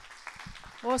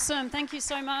Awesome. Thank you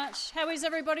so much. How is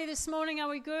everybody this morning? Are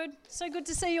we good? So good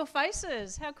to see your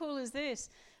faces. How cool is this?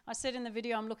 I said in the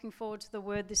video I'm looking forward to the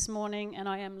word this morning, and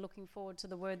I am looking forward to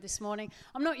the word this morning.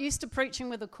 I'm not used to preaching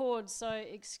with a cord, so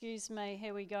excuse me.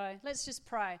 Here we go. Let's just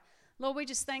pray. Lord, we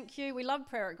just thank you. We love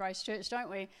prayer at Grace Church,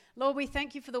 don't we? Lord, we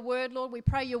thank you for the word, Lord. We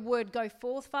pray your word go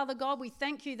forth, Father God. We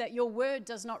thank you that your word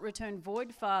does not return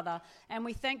void, Father. And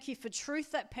we thank you for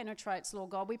truth that penetrates, Lord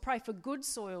God. We pray for good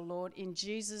soil, Lord, in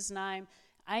Jesus' name.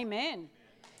 Amen.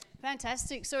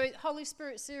 Fantastic. So Holy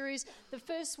Spirit series, the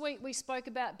first week we spoke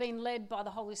about being led by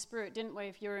the Holy Spirit, didn't we,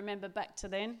 if you remember back to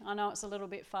then? I know it's a little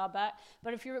bit far back,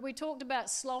 but we talked about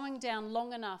slowing down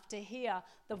long enough to hear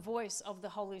the voice of the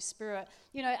Holy Spirit,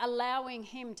 allowing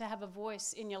him to have a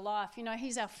voice in your life.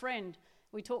 He's our friend.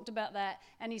 We talked about that,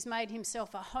 and he's made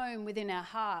himself a home within our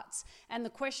hearts. And the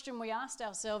question we asked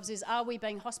ourselves is, are we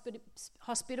being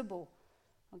hospitable?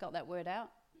 I got that word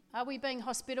out. Are we being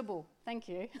hospitable? Thank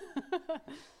you.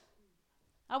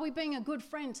 Are we being a good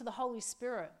friend to the Holy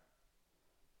Spirit?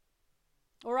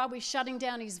 Or are we shutting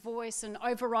down his voice and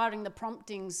overriding the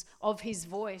promptings of his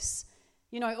voice?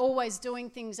 Always doing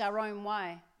things our own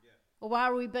way. Yeah. Or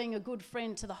are we being a good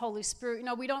friend to the Holy Spirit?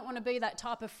 We don't want to be that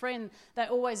type of friend that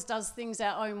always does things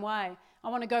our own way. I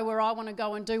want to go where I want to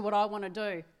go and do what I want to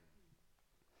do.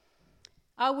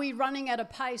 Are we running at a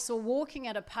pace or walking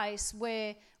at a pace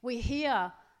where we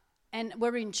hear and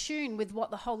we're in tune with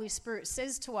what the Holy Spirit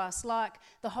says to us? Like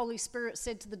the Holy Spirit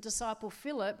said to the disciple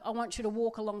Philip, I want you to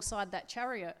walk alongside that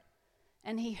chariot.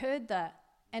 And he heard that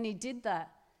and he did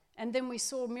that. And then we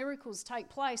saw miracles take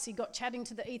place. He got chatting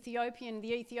to the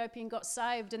Ethiopian got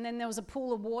saved, and then there was a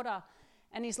pool of water.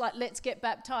 And he's like, let's get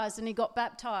baptized, and he got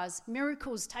baptized.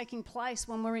 Miracles taking place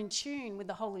when we're in tune with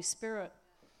the Holy Spirit.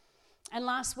 And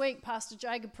last week, Pastor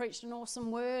Jacob preached an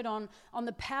awesome word on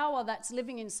the power that's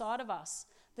living inside of us.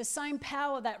 The same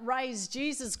power that raised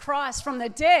Jesus Christ from the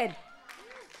dead.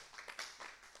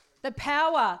 The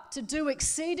power to do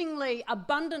exceedingly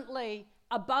abundantly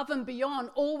above and beyond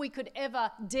all we could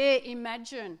ever dare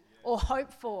imagine or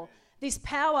hope for. This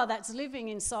power that's living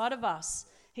inside of us.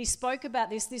 He spoke about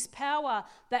this power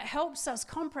that helps us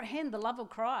comprehend the love of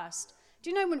Christ. Do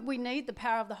you know when we need the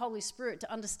power of the Holy Spirit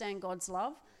to understand God's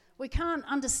love? We can't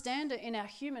understand it in our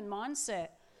human mindset.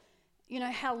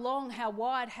 How long, how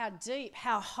wide, how deep,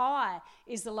 how high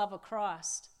is the love of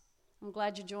Christ. I'm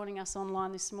glad you're joining us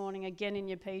online this morning, again in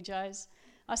your PJs.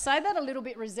 I say that a little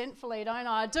bit resentfully, don't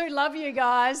I? I do love you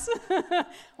guys.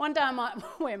 One day I might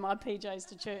wear my PJs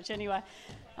to church anyway.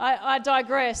 I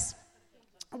digress.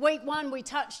 Week 1, we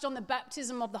touched on the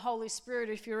baptism of the Holy Spirit,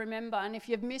 if you remember. And if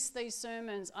you've missed these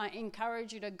sermons, I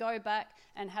encourage you to go back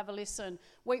and have a listen.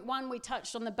 Week 1, we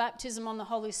touched on the baptism on the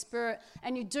Holy Spirit.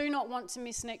 And you do not want to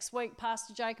miss next week.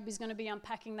 Pastor Jacob is going to be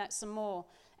unpacking that some more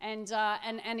and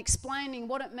explaining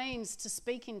what it means to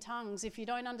speak in tongues. If you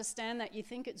don't understand that, you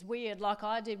think it's weird, like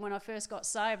I did when I first got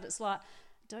saved. It's like,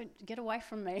 don't get away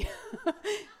from me.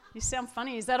 You sound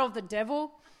funny. Is that of the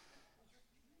devil?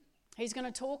 He's going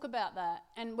to talk about that,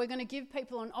 and we're going to give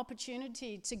people an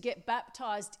opportunity to get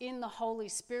baptized in the Holy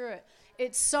Spirit.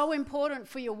 It's so important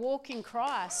for your walk in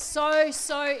Christ. So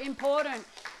important.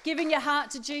 Giving your heart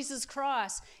to Jesus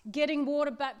Christ, getting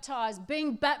water baptized,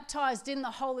 being baptized in the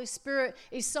Holy Spirit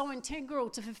is so integral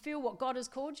to fulfill what God has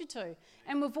called you to.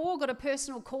 And we've all got a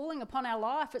personal calling upon our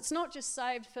life. It's not just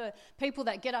saved for people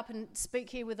that get up and speak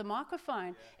here with a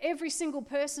microphone. Every single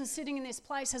person sitting in this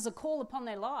place has a call upon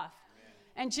their life.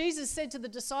 And Jesus said to the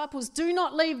disciples, do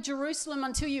not leave Jerusalem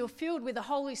until you are filled with the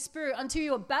Holy Spirit, until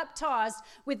you are baptized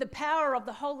with the power of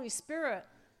the Holy Spirit.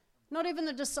 Not even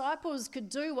the disciples could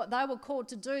do what they were called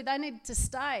to do. They needed to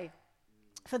stay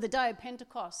for the day of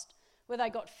Pentecost, where they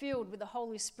got filled with the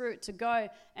Holy Spirit to go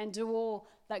and do all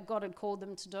that God had called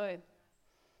them to do.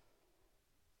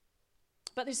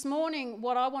 But this morning,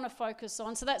 what I want to focus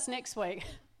on, so that's next week.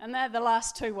 And they're the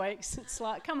last 2 weeks. It's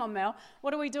like, come on, Mel,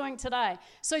 what are we doing today?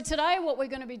 So today what we're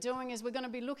going to be doing is we're going to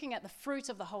be looking at the fruit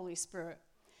of the Holy Spirit.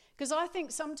 Because I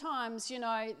think sometimes,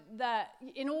 that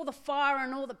in all the fire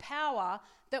and all the power,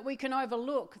 that we can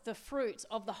overlook the fruit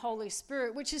of the Holy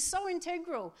Spirit, which is so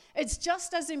integral. It's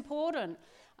just as important.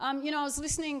 I was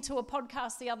listening to a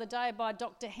podcast the other day by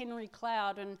Dr. Henry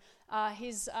Cloud, and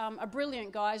he's a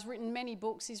brilliant guy. He's written many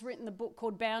books. He's written the book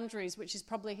called Boundaries, which is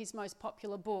probably his most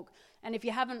popular book. And if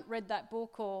you haven't read that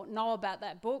book or know about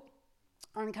that book,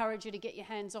 I encourage you to get your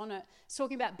hands on it. It's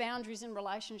talking about boundaries in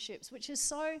relationships, which is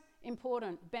so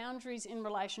important, boundaries in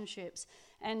relationships.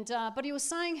 And but he was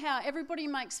saying how everybody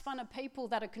makes fun of people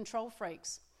that are control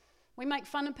freaks. We make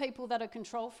fun of people that are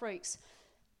control freaks.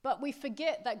 But we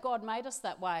forget that God made us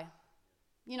that way.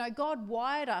 You know, God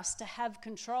wired us to have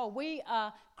control. We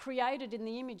are created in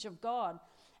the image of God.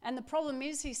 And the problem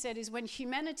is, he said, is when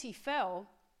humanity fell,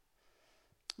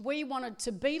 we wanted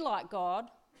to be like God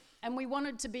and we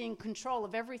wanted to be in control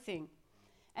of everything.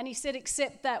 And he said,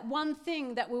 except that one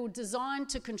thing that we were designed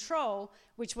to control,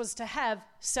 which was to have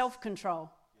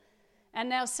self-control. And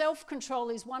now self-control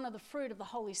is one of the fruit of the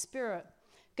Holy Spirit.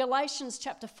 Galatians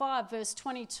chapter 5, verse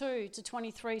 22 to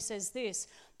 23 says this,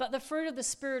 but the fruit of the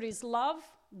Spirit is love,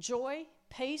 joy,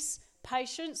 peace,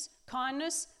 patience,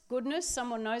 kindness, goodness,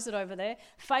 someone knows it over there,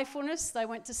 faithfulness, they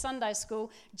went to Sunday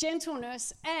school,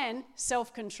 gentleness, and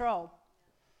self-control.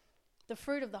 The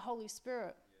fruit of the Holy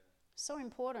Spirit. So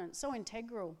important, so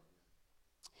integral.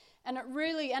 And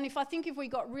if we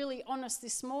got really honest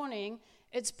this morning,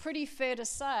 it's pretty fair to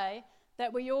say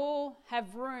that we all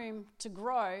have room to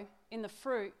grow in the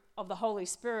fruit of the Holy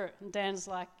Spirit. And Dan's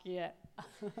like, yeah.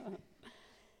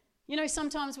 You know,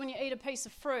 sometimes when you eat a piece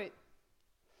of fruit,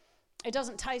 it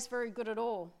doesn't taste very good at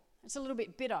all. It's a little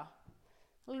bit bitter,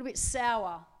 a little bit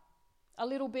sour, a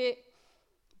little bit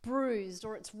bruised,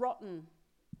 or it's rotten.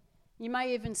 You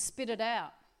may even spit it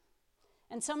out.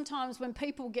 And sometimes when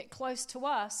people get close to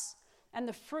us and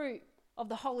the fruit of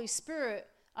the Holy Spirit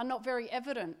are not very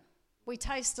evident, we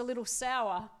taste a little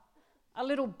sour, a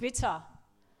little bitter,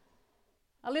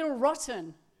 a little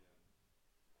rotten.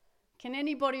 Can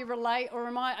anybody relate, or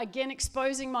am I again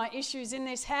exposing my issues in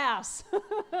this house?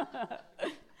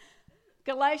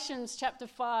 Galatians chapter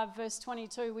 5, verse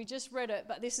 22, we just read it,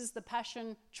 but this is the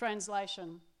Passion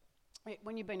Translation.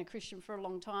 When you've been a Christian for a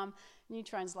long time, new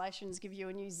translations give you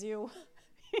a new zeal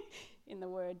in the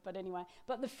word, but anyway.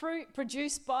 But the fruit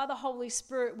produced by the Holy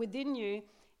Spirit within you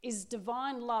is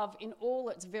divine love in all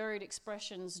its varied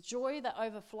expressions, joy that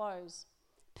overflows,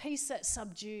 peace that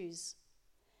subdues,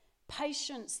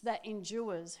 patience that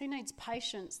endures. Who needs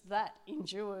patience that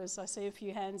endures? I see a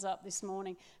few hands up this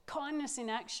morning. Kindness in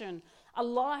action, a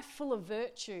life full of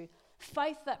virtue,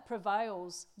 faith that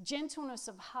prevails, gentleness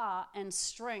of heart, and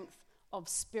strength of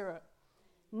spirit.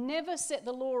 Never set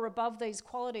the law above these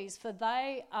qualities, for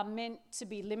they are meant to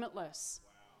be limitless.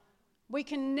 Wow. We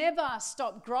can never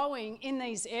stop growing in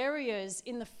these areas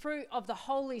in the fruit of the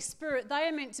Holy Spirit. They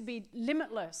are meant to be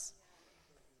limitless,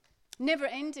 never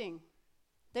ending.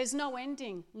 There's no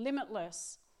ending,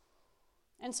 limitless.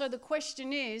 And so the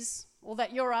question is, or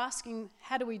that you're asking,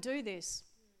 how do we do this?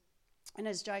 And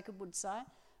as Jacob would say,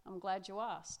 I'm glad you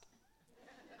asked.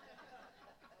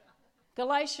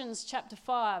 Galatians chapter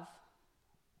 5,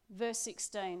 verse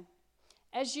 16.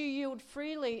 As you yield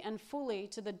freely and fully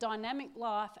to the dynamic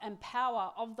life and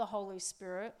power of the Holy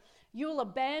Spirit, you'll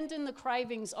abandon the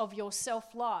cravings of your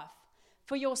self-life.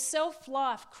 For your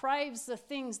self-life craves the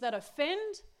things that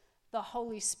offend the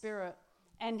Holy Spirit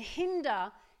and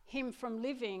hinder him from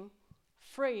living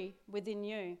free within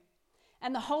you.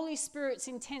 And the Holy Spirit's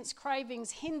intense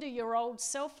cravings hinder your old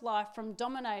self-life from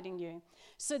dominating you.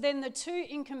 So then the two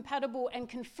incompatible and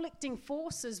conflicting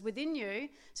forces within you,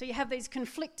 so you have these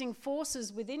conflicting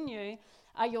forces within you,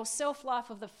 are your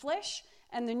self-life of the flesh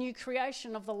and the new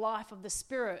creation of the life of the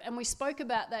Spirit. And we spoke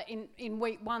about that in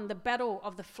week 1, the battle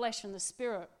of the flesh and the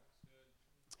Spirit.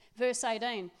 Verse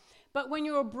 18. But when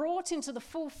you are brought into the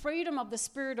full freedom of the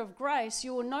Spirit of grace,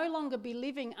 you will no longer be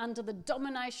living under the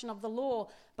domination of the law,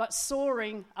 but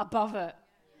soaring above it.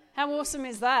 How awesome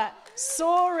is that?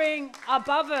 Soaring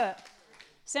above it.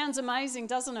 Sounds amazing,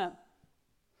 doesn't it?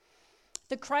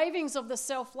 The cravings of the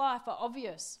self-life are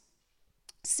obvious.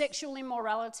 Sexual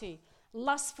immorality,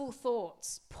 lustful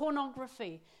thoughts,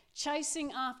 pornography,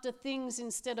 chasing after things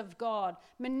instead of God,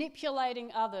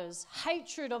 manipulating others,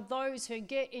 hatred of those who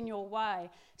get in your way,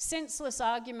 senseless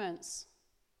arguments.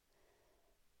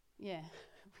 Yeah,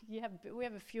 we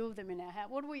have a few of them in our house.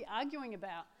 What are we arguing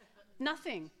about?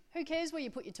 Nothing. Who cares where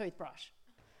you put your toothbrush?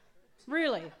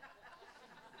 Really?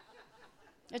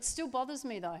 It still bothers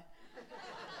me though.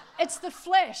 It's the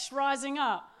flesh rising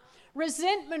up.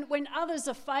 Resentment when others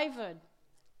are favoured.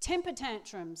 Temper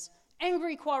tantrums.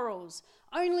 Angry quarrels,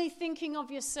 only thinking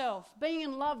of yourself, being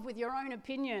in love with your own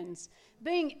opinions,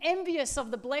 being envious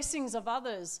of the blessings of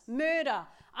others, murder,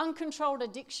 uncontrolled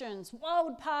addictions,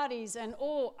 wild parties, and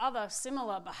all other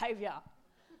similar behaviour.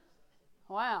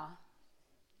 Wow,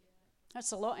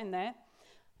 that's a lot in there.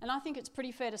 And I think it's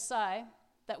pretty fair to say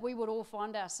that we would all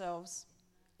find ourselves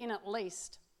in at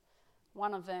least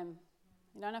one of them.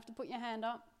 You don't have to put your hand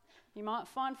up. You might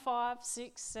find 5,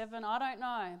 6, 7, I don't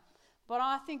know. But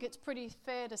I think it's pretty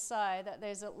fair to say that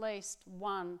there's at least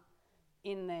one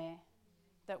in there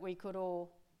that we could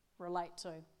all relate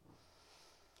to.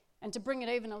 And to bring it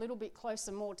even a little bit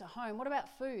closer more to home, what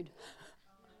about food?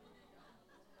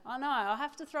 I know, I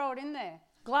have to throw it in there.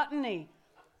 Gluttony,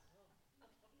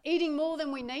 Eating more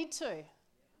than we need to.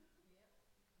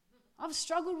 I've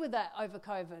struggled with that over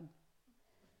COVID.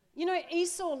 You know,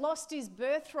 Esau lost his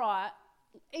birthright.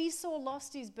 Esau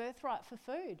lost his birthright for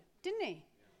food, didn't he?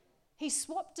 He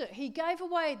swapped it. He gave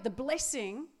away the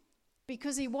blessing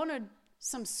because he wanted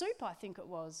some soup, I think it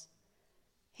was.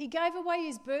 He gave away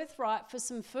his birthright for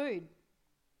some food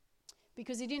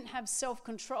because he didn't have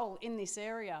self-control in this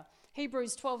area.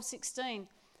 Hebrews 12:16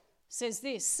 says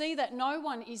this, "See that no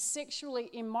one is sexually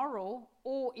immoral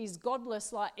or is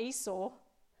godless like Esau."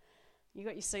 You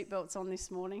got your seatbelts on this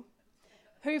morning.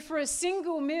 "Who for a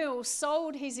single meal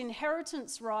sold his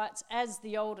inheritance rights as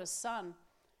the oldest son."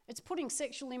 It's putting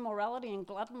sexual immorality and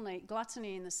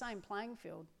gluttony in the same playing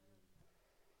field.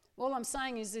 All I'm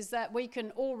saying is that we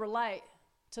can all relate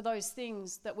to those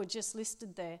things that were just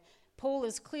listed there. Paul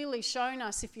has clearly shown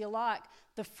us, if you like,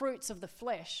 the fruits of the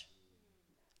flesh.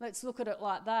 Let's look at it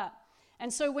like that.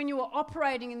 And so when you are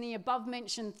operating in the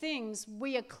above-mentioned things,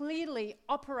 we are clearly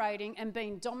operating and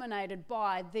being dominated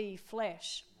by the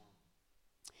flesh,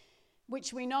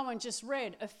 which we know and just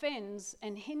read offends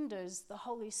and hinders the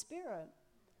Holy Spirit.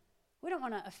 We don't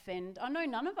want to offend. I know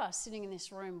none of us sitting in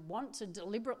this room want to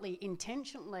deliberately,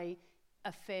 intentionally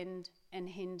offend and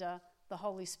hinder the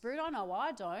Holy Spirit. I know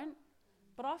I don't,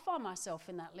 but I find myself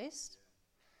in that list,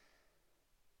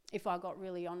 if I got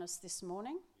really honest this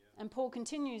morning. And Paul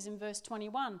continues in verse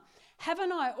 21,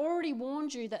 "Haven't I already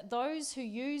warned you that those who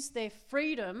use their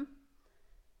freedom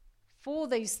for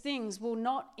these things will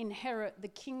not inherit the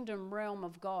kingdom realm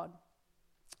of God?"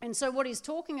 And so what he's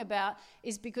talking about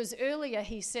is because earlier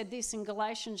he said this in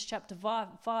Galatians chapter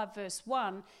 5 verse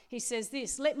 1. He says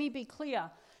this, "Let me be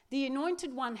clear. The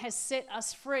Anointed One has set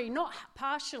us free, not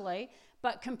partially,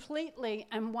 but completely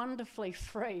and wonderfully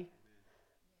free."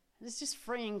 It's just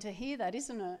freeing to hear that,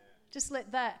 isn't it? Just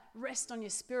let that rest on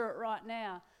your spirit right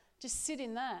now. Just sit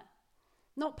in that.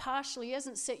 Not partially. He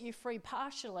hasn't set you free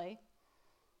partially,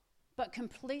 but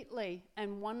completely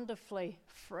and wonderfully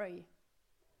free.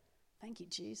 Thank you,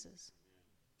 Jesus.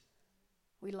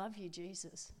 We love you,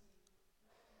 Jesus.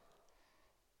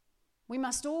 We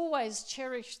must always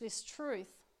cherish this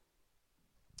truth.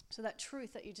 So that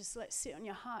truth that you just let sit on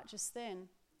your heart just then,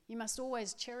 you must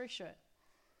always cherish it.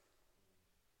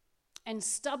 And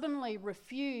stubbornly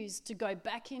refuse to go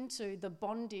back into the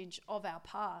bondage of our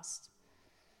past.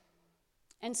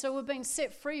 And so we've been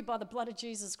set free by the blood of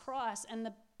Jesus Christ and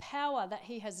the power that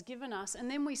he has given us. And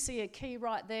then we see a key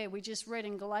right there. We just read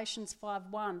in Galatians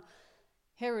 5:1.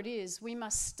 Here it is. We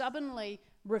must stubbornly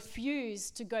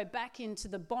refuse to go back into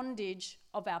the bondage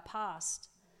of our past.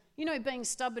 You know, being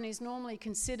stubborn is normally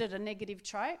considered a negative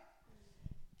trait.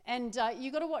 And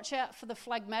you got to watch out for the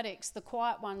phlegmatics, the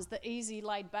quiet ones, the easy,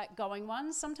 laid-back going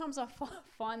ones. Sometimes I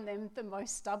find them the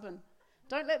most stubborn.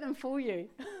 Don't let them fool you.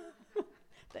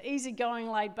 The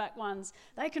easy-going, laid-back ones,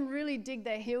 they can really dig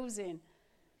their heels in.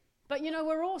 But, you know,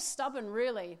 we're all stubborn,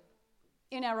 really,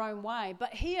 in our own way.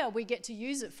 But here we get to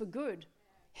use it for good.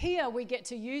 Here we get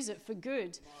to use it for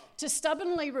good. To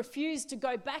stubbornly refuse to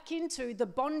go back into the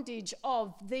bondage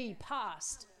of the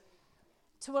past.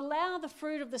 To allow the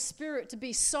fruit of the Spirit to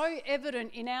be so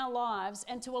evident in our lives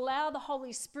and to allow the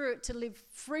Holy Spirit to live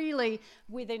freely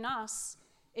within us,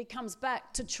 it comes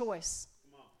back to choice.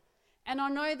 And I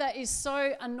know that is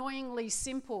so annoyingly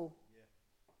simple,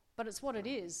 but it's what it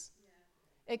is.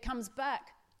 It comes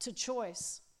back to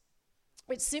choice.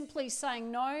 It's simply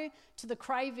saying no to the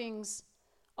cravings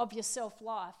of your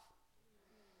self-life.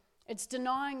 It's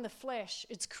denying the flesh.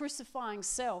 It's crucifying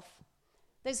self.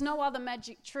 There's no other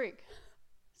magic trick.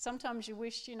 Sometimes you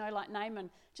wish, you know, like Naaman,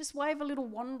 just wave a little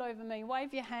wand over me,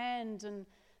 wave your hand and,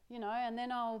 you know, and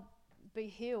then I'll be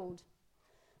healed.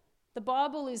 The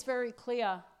Bible is very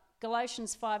clear.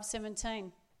 Galatians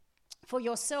 5:17. "For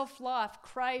your self-life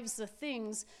craves the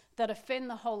things that offend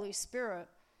the Holy Spirit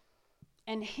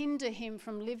and hinder him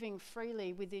from living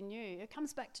freely within you." It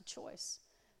comes back to choice.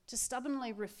 To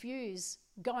stubbornly refuse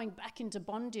going back into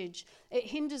bondage. It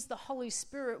hinders the Holy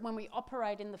Spirit when we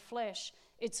operate in the flesh.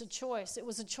 It's a choice. It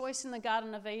was a choice in the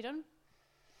Garden of Eden.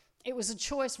 It was a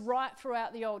choice right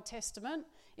throughout the Old Testament.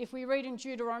 If we read in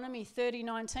Deuteronomy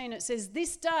 30:19, it says,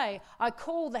 "This day I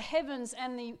call the heavens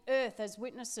and the earth as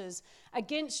witnesses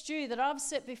against you that I've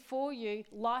set before you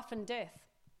life and death,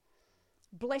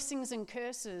 blessings and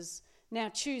curses. Now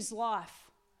choose life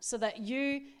so that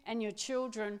you and your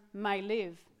children may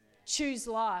live." Choose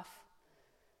life.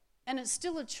 And it's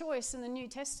still a choice in the New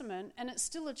Testament, and it's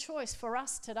still a choice for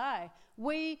us today.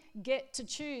 We get to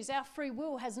choose. Our free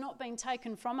will has not been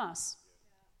taken from us.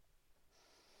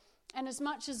 And as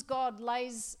much as God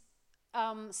lays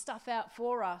stuff out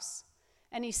for us,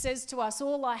 and he says to us,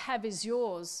 "All I have is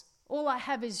yours," All I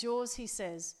have is yours, he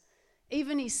says.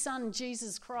 Even his son,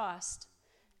 Jesus Christ.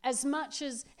 As much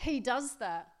as he does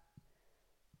that,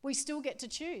 we still get to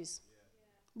choose.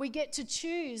 We get to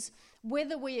choose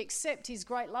whether we accept his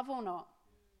great love or not.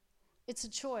 It's a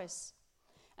choice.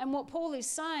 And what Paul is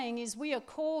saying is we are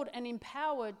called and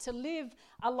empowered to live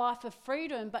a life of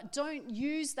freedom, but don't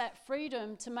use that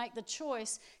freedom to make the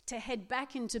choice to head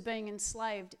back into being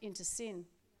enslaved into sin.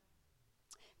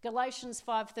 Galatians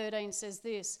 5:13 says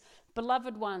this,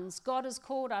 "Beloved ones, God has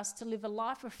called us to live a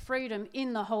life of freedom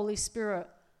in the Holy Spirit.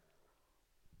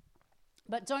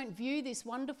 But don't view this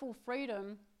wonderful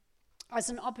freedom as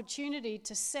an opportunity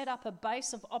to set up a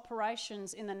base of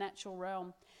operations in the natural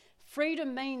realm.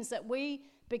 Freedom means that we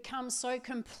become so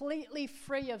completely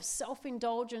free of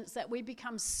self-indulgence that we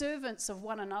become servants of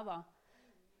one another.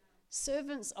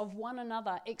 Servants of one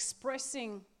another,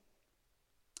 expressing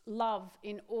love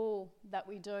in all that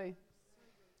we do.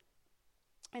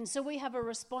 And so we have a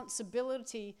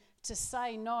responsibility to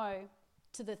say no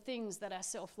to the things that our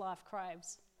self-life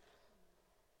craves.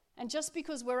 And just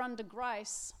because we're under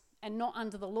grace and not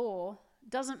under the law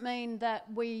doesn't mean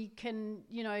that we can,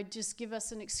 just give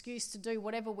us an excuse to do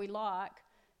whatever we like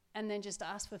and then just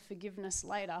ask for forgiveness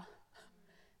later.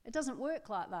 It doesn't work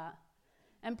like that.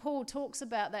 And Paul talks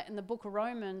about that in the book of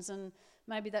Romans, and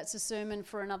maybe that's a sermon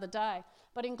for another day.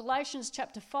 But in Galatians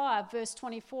chapter 5, verse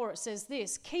 24, it says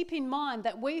this, "Keep in mind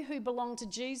that we who belong to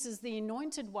Jesus, the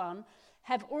Anointed One,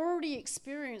 have already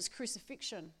experienced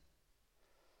crucifixion.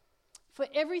 For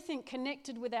everything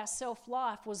connected with our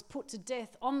self-life was put to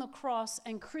death on the cross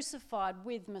and crucified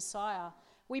with Messiah.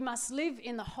 We must live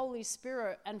in the Holy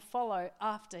Spirit and follow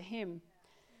after him."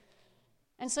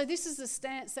 And so this is the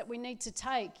stance that we need to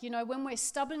take. When we're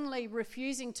stubbornly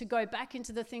refusing to go back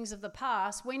into the things of the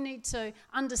past, we need to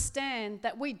understand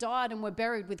that we died and were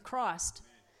buried with Christ.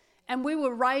 And we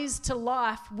were raised to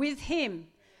life with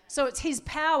him. So it's his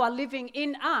power living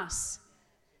in us.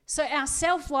 So our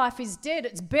self-life is dead,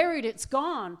 it's buried, it's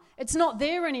gone. It's not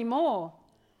there anymore.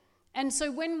 And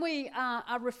so when we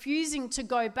are refusing to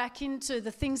go back into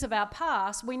the things of our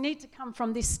past, we need to come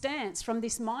from this stance, from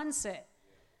this mindset,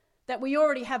 that we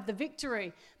already have the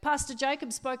victory. Pastor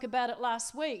Jacob spoke about it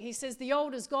last week. He says the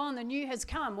old is gone, the new has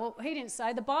come. Well, he didn't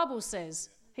say, the Bible says.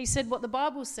 He said what the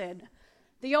Bible said.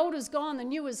 The old is gone, the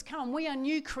new has come. We are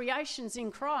new creations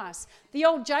in Christ. The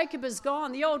old Jacob is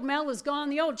gone, the old Mel is gone,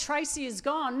 the old Tracy is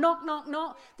gone. Knock, knock,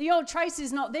 knock. The old Tracy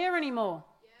is not there anymore.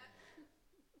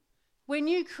 We're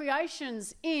new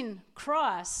creations in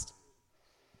Christ.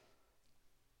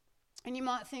 And you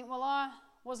might think, well, I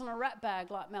wasn't a rat bag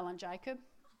like Mel and Jacob.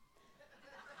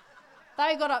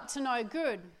 They got up to no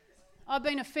good. I've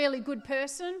been a fairly good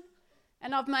person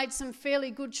and I've made some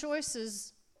fairly good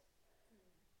choices.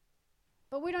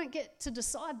 But we don't get to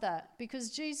decide that, because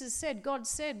Jesus said, God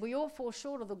said, we all fall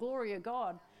short of the glory of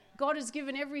God. God has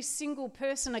given every single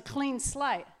person a clean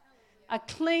slate. A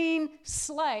clean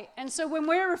slate. And so when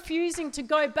we're refusing to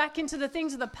go back into the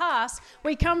things of the past,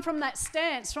 we come from that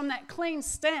stance, from that clean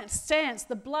stance,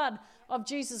 the blood of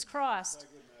Jesus Christ.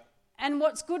 And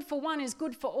what's good for one is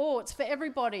good for all. It's for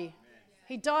everybody.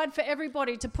 He died for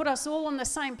everybody to put us all on the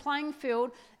same playing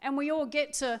field, and we all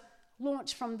get to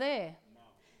launch from there.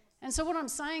 And so what I'm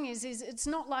saying is it's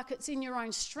not like it's in your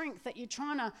own strength that you're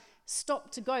trying to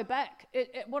stop to go back.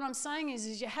 What I'm saying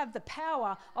is you have the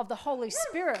power of the Holy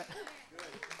Spirit.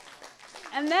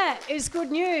 And that is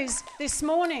good news this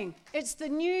morning. It's the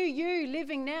new you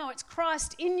living now. It's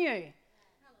Christ in you.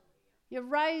 You're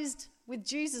raised with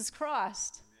Jesus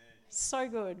Christ. So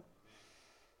good.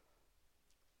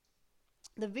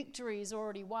 The victory is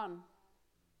already won.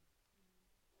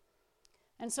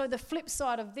 And so the flip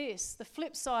side of this, the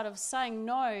flip side of saying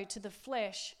no to the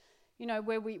flesh,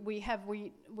 where we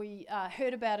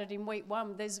heard about it in week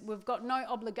 1, we've got no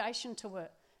obligation to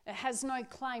it. It has no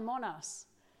claim on us,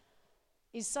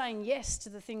 is saying yes to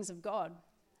the things of God.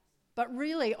 But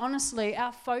really, honestly,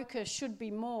 our focus should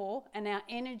be more, and our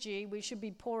energy, we should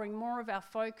be pouring more of our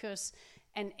focus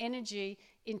and energy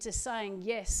into saying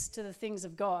yes to the things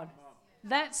of God.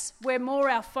 That's where more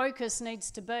our focus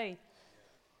needs to be.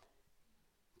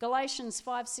 Galatians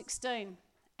 5:16,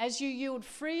 as you yield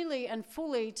freely and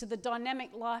fully to the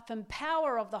dynamic life and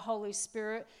power of the Holy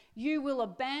Spirit, you will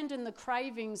abandon the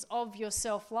cravings of your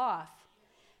self-life.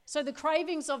 So the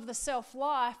cravings of the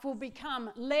self-life will become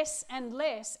less and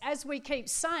less as we keep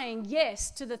saying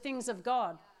yes to the things of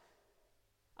God.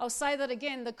 I'll say that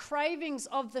again. The cravings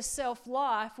of the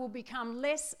self-life will become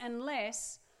less and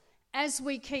less as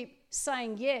we keep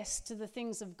saying yes to the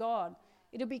things of God.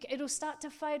 It'll start to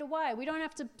fade away. We don't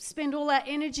have to spend all our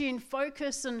energy and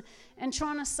focus and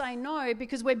trying to say no,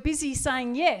 because we're busy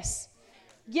saying yes.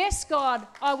 Yes, God,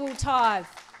 I will tithe.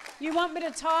 You want me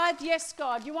to tithe? Yes,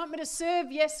 God. You want me to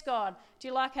serve? Yes, God. Do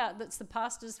you like how that's the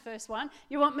pastor's first one?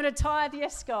 You want me to tithe?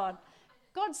 Yes, God.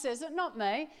 God says it, not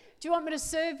me. Do you want me to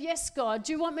serve? Yes, God.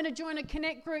 Do you want me to join a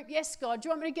connect group? Yes, God. Do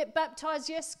you want me to get baptized?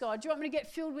 Yes, God. Do you want me to get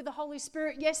filled with the Holy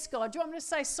Spirit? Yes, God. Do you want me to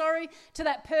say sorry to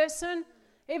that person,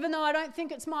 even though I don't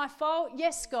think it's my fault?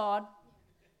 Yes, God.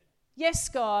 Yes,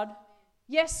 God.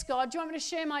 Yes, God. Do you want me to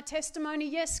share my testimony?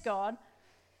 Yes, God.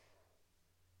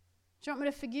 Do you want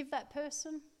me to forgive that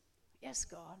person? Yes,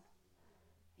 God.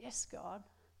 Yes, God.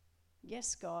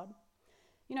 Yes, God.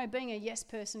 You know, being a yes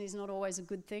person is not always a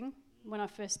good thing. When I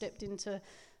first stepped into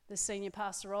the senior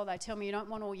pastor role, they tell me you don't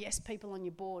want all yes people on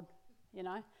your board, you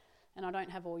know. And I don't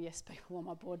have all yes people on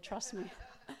my board, trust me.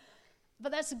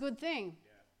 But that's a good thing.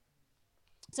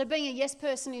 So being a yes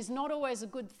person is not always a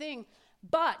good thing,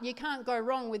 but you can't go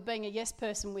wrong with being a yes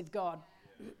person with God.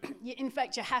 In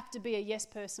fact, you have to be a yes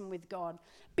person with God.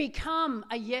 Become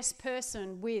a yes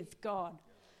person with God.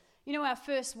 You know, our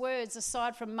first words,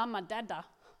 aside from mama, dada,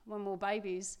 when we were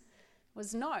babies,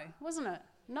 was no, wasn't it?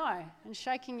 No. And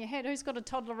shaking your head. Who's got a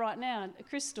toddler right now?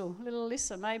 Crystal, little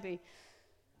Alyssa, maybe.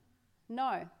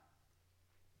 No.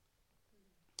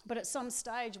 But at some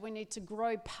stage, we need to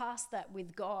grow past that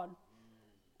with God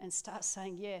and start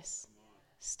saying yes.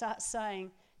 Start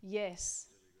saying yes.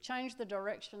 Change the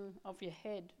direction of your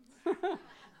head.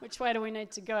 Which way do we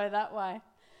need to go? That way.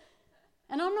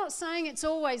 And I'm not saying it's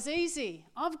always easy.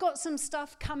 I've got some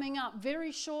stuff coming up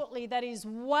very shortly that is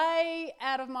way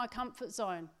out of my comfort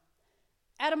zone.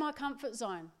 Out of my comfort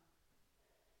zone.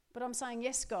 But I'm saying,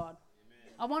 yes, God.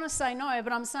 Amen. I want to say no,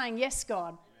 but I'm saying, yes, God.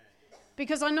 Amen.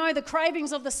 Because I know the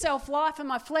cravings of the self-life and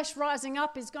my flesh rising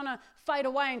up is going to fade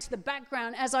away into the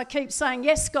background as I keep saying,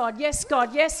 yes, God, yes,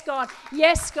 God, yes, God,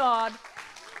 yes, God.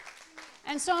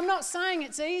 And so I'm not saying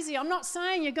it's easy. I'm not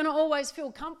saying you're going to always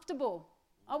feel comfortable.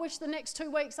 I wish the next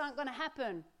 2 weeks aren't going to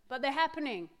happen, but they're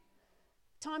happening.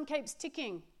 Time keeps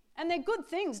ticking. And they're good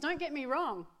things, don't get me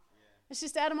wrong. It's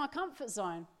just out of my comfort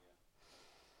zone.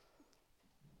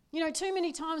 You know, too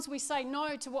many times we say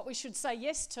no to what we should say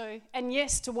yes to and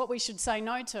yes to what we should say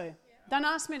no to. Don't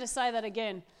ask me to say that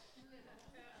again.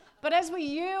 But as we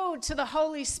yield to the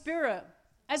Holy Spirit,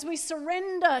 as we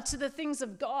surrender to the things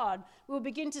of God, we'll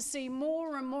begin to see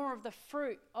more and more of the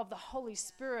fruit of the Holy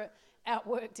Spirit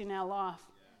outworked in our life.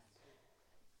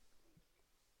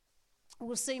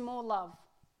 We'll see more love,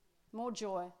 more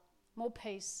joy, more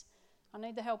peace. I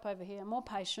need the help over here. More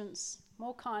patience,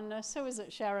 more kindness. Who is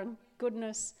it, Sharon?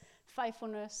 Goodness,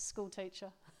 faithfulness, school teacher,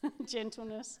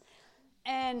 gentleness,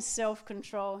 and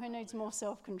self-control. Who needs more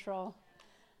self-control?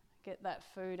 Get that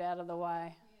food out of the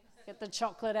way. Get the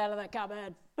chocolate out of the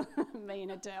cupboard. Me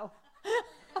and Adele.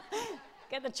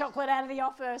 Get the chocolate out of the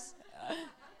office.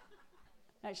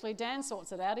 Actually, Dan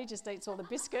sorts it out. He just eats all the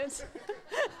biscuits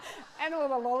and all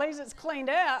the lollies. It's cleaned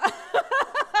out.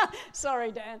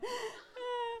 Sorry, Dan.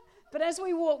 But as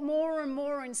we walk more and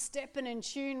more in step and in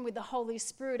tune with the Holy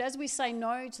Spirit, as we say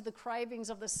no to the cravings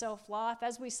of the self-life,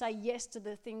 as we say yes to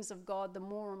the things of God, the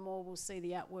more and more we'll see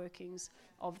the outworkings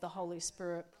of the Holy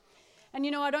Spirit. And,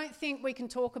 you know, I don't think we can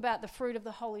talk about the fruit of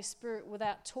the Holy Spirit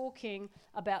without talking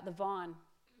about the vine.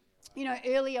 You know,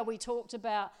 earlier we talked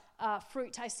about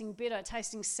fruit tasting bitter,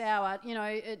 tasting sour. You know,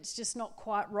 it's just not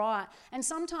quite right. And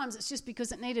sometimes it's just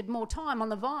because it needed more time on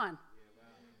the vine.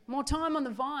 More time on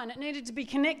the vine. It needed to be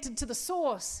connected to the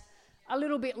source a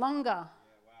little bit longer.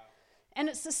 And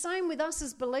it's the same with us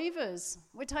as believers.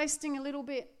 We're tasting a little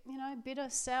bit, you know, bitter,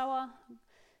 sour,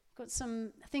 got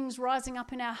some things rising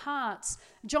up in our hearts.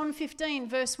 John 15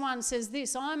 verse 1 says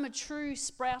this, I am a true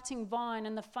sprouting vine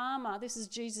and the farmer, this is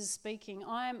Jesus speaking,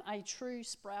 I am a true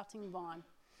sprouting vine.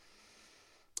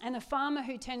 And the farmer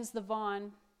who tends the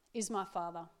vine is my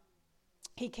Father.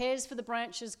 He cares for the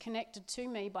branches connected to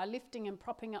me by lifting and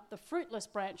propping up the fruitless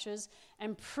branches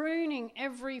and pruning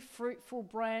every fruitful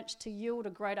branch to yield a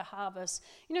greater harvest.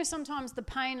 You know, sometimes the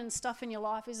pain and stuff in your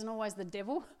life isn't always the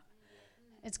devil.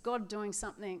 It's God doing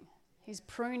something. He's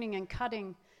pruning and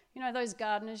cutting. You know, those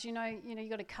gardeners, you know, you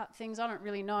got to cut things. I don't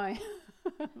really know.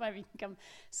 Maybe you can come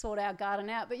sort our garden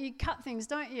out. But you cut things,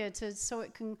 don't you, so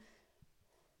it can...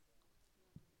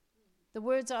 The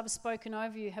words I've spoken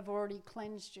over you have already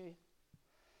cleansed you.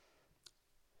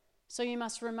 So you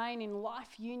must remain in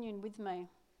life union with me.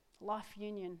 Life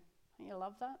union. Don't you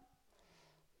love that?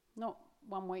 Not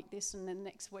 1 week this and then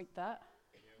next week that.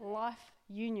 Life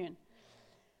union.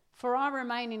 For I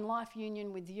remain in life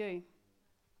union with you.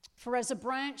 For as a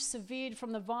branch severed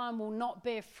from the vine will not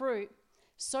bear fruit,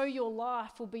 so your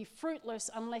life will be fruitless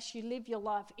unless you live your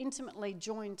life intimately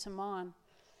joined to mine.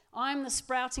 I am the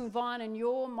sprouting vine and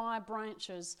you're my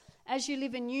branches. As you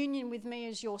live in union with me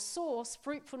as your source,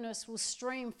 fruitfulness will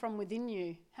stream from within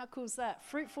you. How cool is that?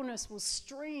 Fruitfulness will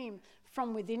stream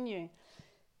from within you.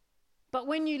 But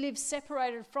when you live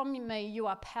separated from me, you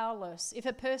are powerless. If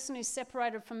a person is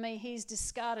separated from me, he is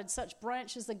discarded. Such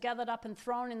branches are gathered up and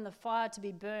thrown in the fire to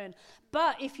be burned.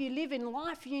 But if you live in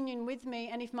life union with me,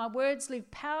 and if my words live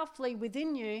powerfully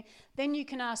within you, then you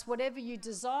can ask whatever you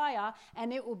desire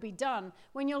and it will be done.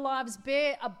 When your lives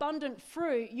bear abundant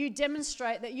fruit, you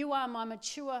demonstrate that you are my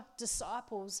mature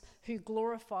disciples who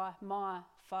glorify my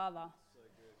Father.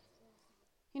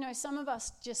 You know, some of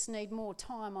us just need more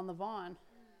time on the vine.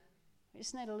 We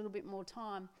just need a little bit more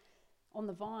time on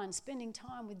the vine, spending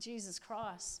time with Jesus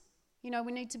Christ. You know,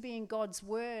 we need to be in God's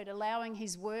word, allowing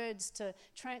his words to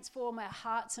transform our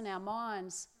hearts and our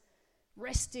minds,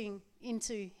 resting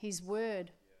into his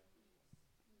word.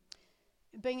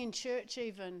 Being in church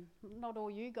even, not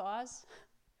all you guys,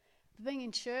 but being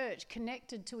in church,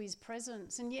 connected to his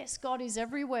presence. And yes, God is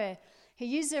everywhere.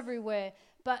 He is everywhere,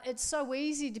 but it's so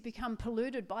easy to become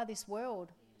polluted by this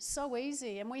world. So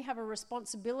easy, and we have a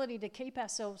responsibility to keep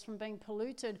ourselves from being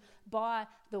polluted by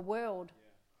the world.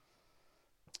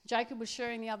 Jacob was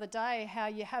sharing the other day how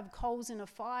you have coals in a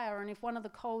fire, and if one of the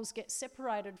coals gets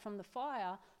separated from the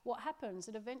fire, what happens?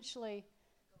 It eventually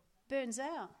burns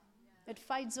out. It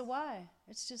fades away.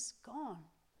 It's just gone.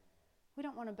 We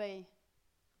don't want to be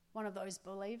one of those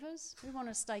believers. We want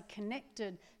to stay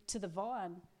connected to the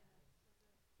vine.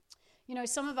 You know,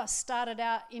 some of us started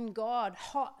out in God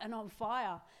hot and on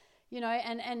fire, you know,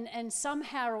 and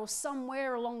somehow or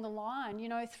somewhere along the line, you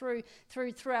know, through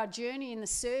our journey in the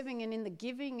serving and in the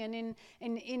giving and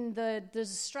in the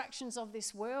distractions of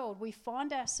this world, we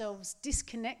find ourselves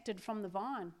disconnected from the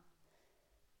vine.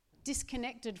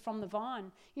 Disconnected from the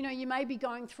vine. You know, you may be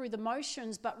going through the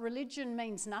motions, but religion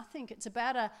means nothing. It's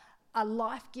about a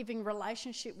life-giving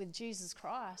relationship with Jesus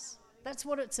Christ. That's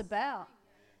what it's about.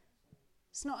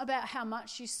 It's not about how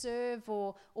much you serve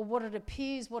or what it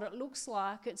appears, what it looks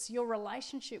like. It's your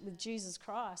relationship with Jesus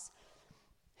Christ,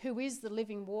 who is the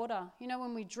living water. You know,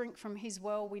 when we drink from his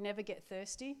well, we never get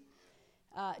thirsty.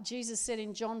 Jesus said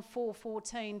in John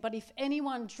 4:14, but if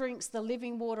anyone drinks the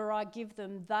living water I give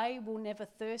them, they will never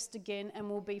thirst again and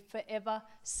will be forever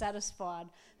satisfied.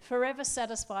 Forever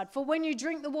satisfied. For when you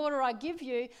drink the water I give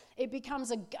you, it becomes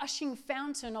a gushing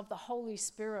fountain of the Holy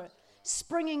Spirit,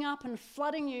 springing up and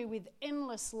flooding you with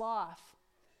endless life.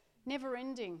 Never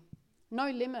ending. No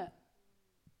limit.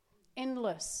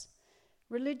 Endless.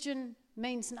 Religion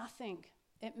means nothing.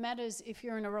 It matters if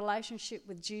you're in a relationship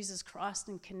with Jesus Christ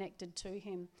and connected to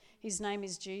him. His name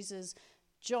is Jesus.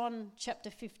 John chapter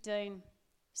 15,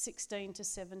 16 to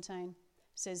 17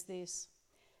 says this.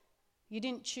 You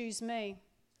didn't choose me,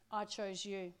 I chose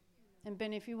you. And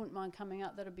Ben, if you wouldn't mind coming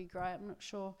up, that'd be great. I'm not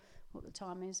sure what the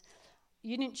time is.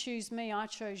 You didn't choose me, I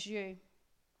chose you.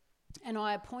 And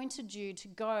I appointed you to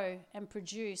go and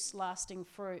produce lasting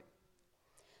fruit,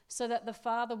 so that the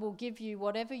Father will give you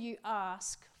whatever you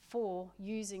ask for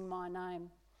using my name.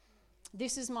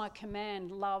 This is my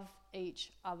command, love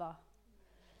each other.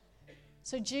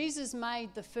 So Jesus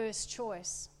made the first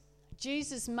choice.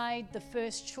 Jesus made the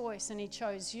first choice and he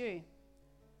chose you.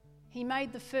 He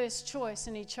made the first choice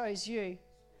and he chose you.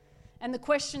 And the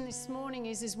question this morning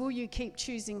is will you keep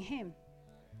choosing him?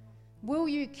 Will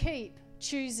you keep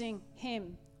choosing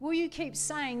him? Will you keep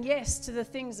saying yes to the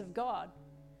things of God?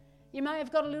 You may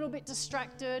have got a little bit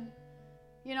distracted.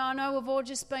 You know, I know we've all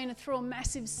just been through a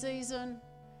massive season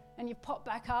and you've popped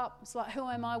back up. It's like, who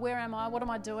am I? Where am I? What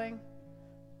am I doing?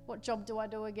 What job do I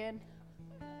do again?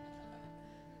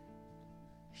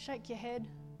 Shake your head.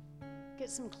 Get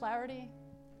some clarity.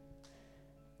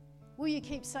 Will you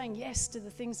keep saying yes to the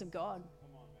things of God?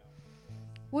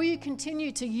 Will you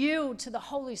continue to yield to the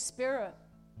Holy Spirit?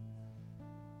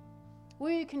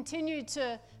 Will you continue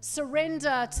to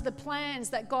surrender to the plans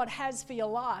that God has for your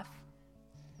life?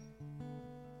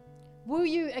 Will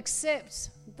you accept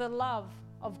the love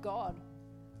of God?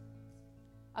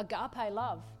 Agape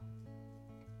love.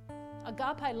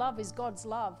 Agape love is God's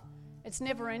love. It's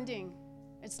never ending.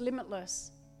 It's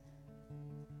limitless.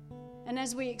 And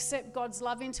as we accept God's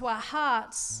love into our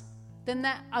hearts, then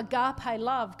that agape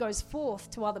love goes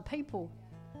forth to other people.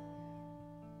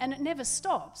 And it never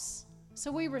stops.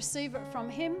 So we receive it from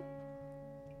him,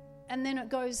 and then it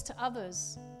goes to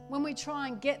others. When we try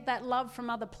and get that love from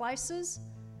other places,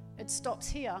 it stops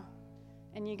here,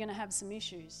 and you're going to have some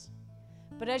issues.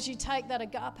 But as you take that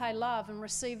agape love and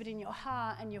receive it in your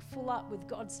heart, and you're full up with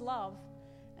God's love,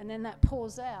 and then that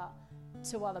pours out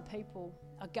to other people.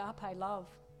 Agape love.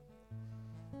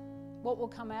 What will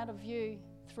come out of you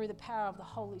through the power of the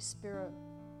Holy Spirit?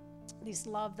 this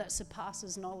love that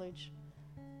surpasses knowledge.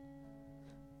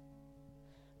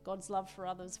 God's love for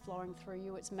others flowing through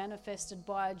you. It's manifested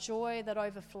by a joy that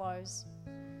overflows.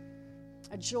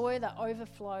 A joy that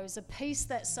overflows. A peace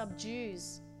that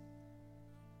subdues.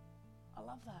 I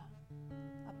love that.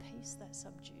 A peace that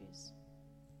subdues.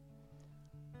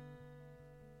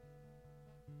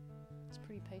 It's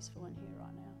pretty peaceful in here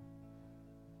right now.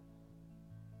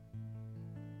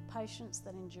 Patience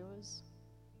that endures.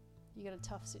 You got a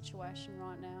tough situation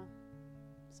right now.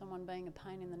 Someone being a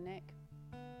pain in the neck.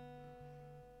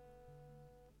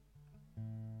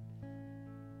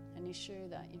 An issue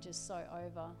that you're just so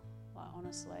over. Like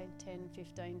honestly, 10,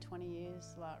 15, 20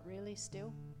 years. Like really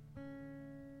still?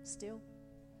 Still?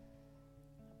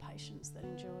 A patience that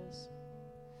endures.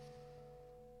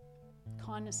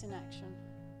 Kindness in action.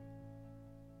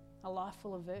 A life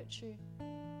full of virtue.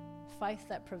 Faith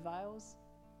that prevails.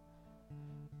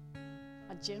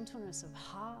 A gentleness of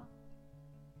heart,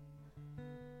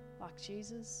 like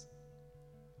Jesus,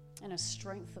 and a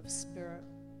strength of spirit.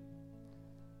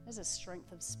 There's a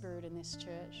strength of spirit in this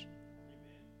church.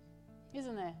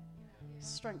 Isn't there?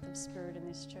 Strength of spirit in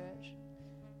this church.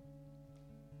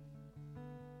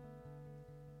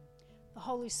 The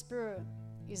Holy Spirit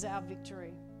is our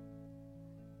victory.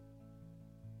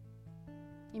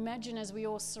 Imagine as we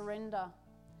all surrender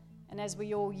and as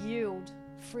we all yield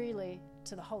freely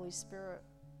to the Holy Spirit,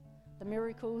 the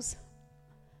miracles,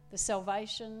 the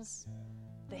salvations,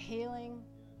 the healing,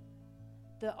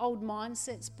 the old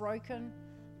mindsets broken,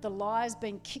 the lies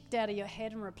being kicked out of your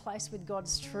head and replaced with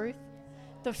God's truth,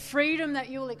 the freedom that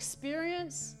you'll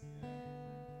experience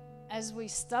as we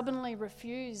stubbornly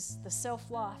refuse the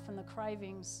self-life and the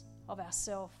cravings of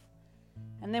ourself.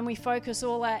 And then we focus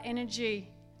all our energy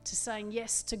to saying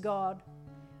yes to God,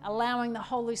 allowing the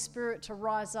Holy Spirit to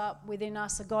rise up within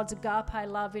us, a God's agape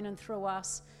love in and through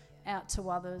us, out to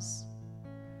others.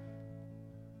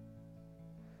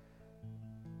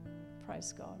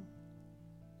 Praise God.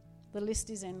 The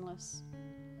list is endless.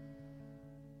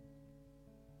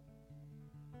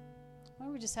 Why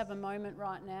don't we just have a moment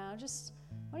right now?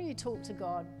 Why don't you talk to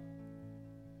God?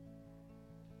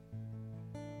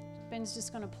 Ben's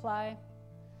just going to play.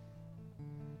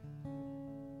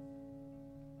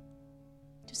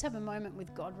 Just have a moment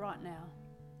with God right now.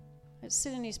 Let's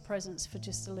sit in His presence for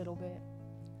just a little bit.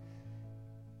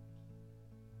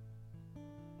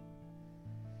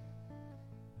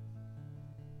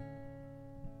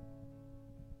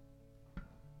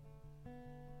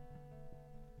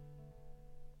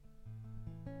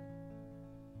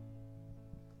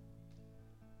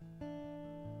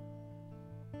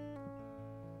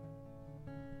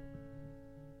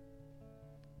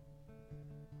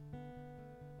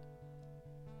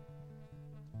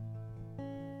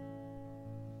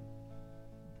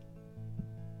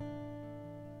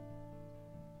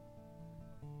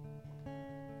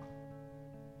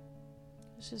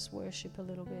 Let's just worship a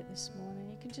little bit this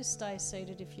morning. You can just stay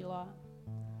seated if you like.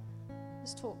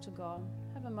 Just talk to God.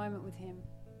 Have a moment with Him.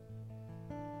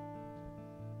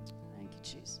 Thank you,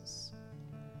 Jesus.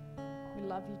 We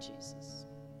love you, Jesus.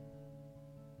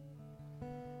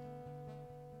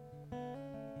 Have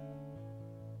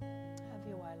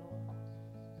your way, Lord.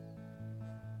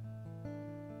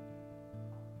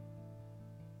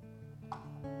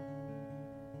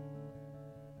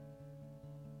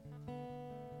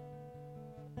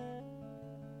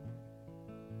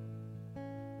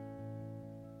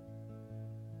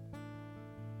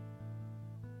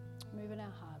 Move in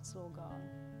our hearts, Lord God.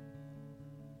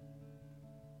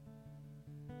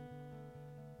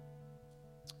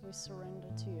 We surrender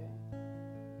to you.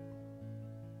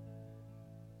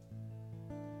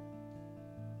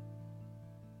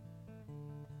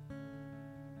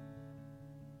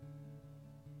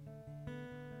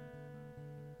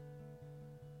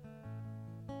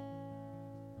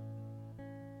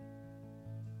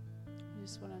 We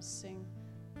just want to sing,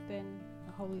 Ben,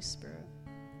 the Holy Spirit.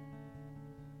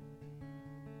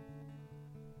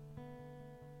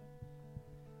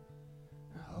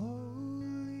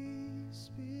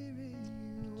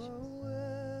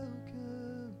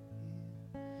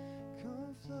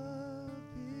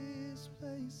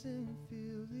 And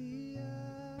feel the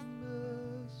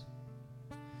atmosphere.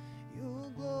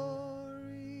 Your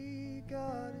glory,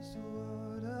 God, is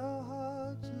what our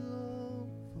hearts long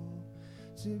for.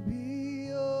 To be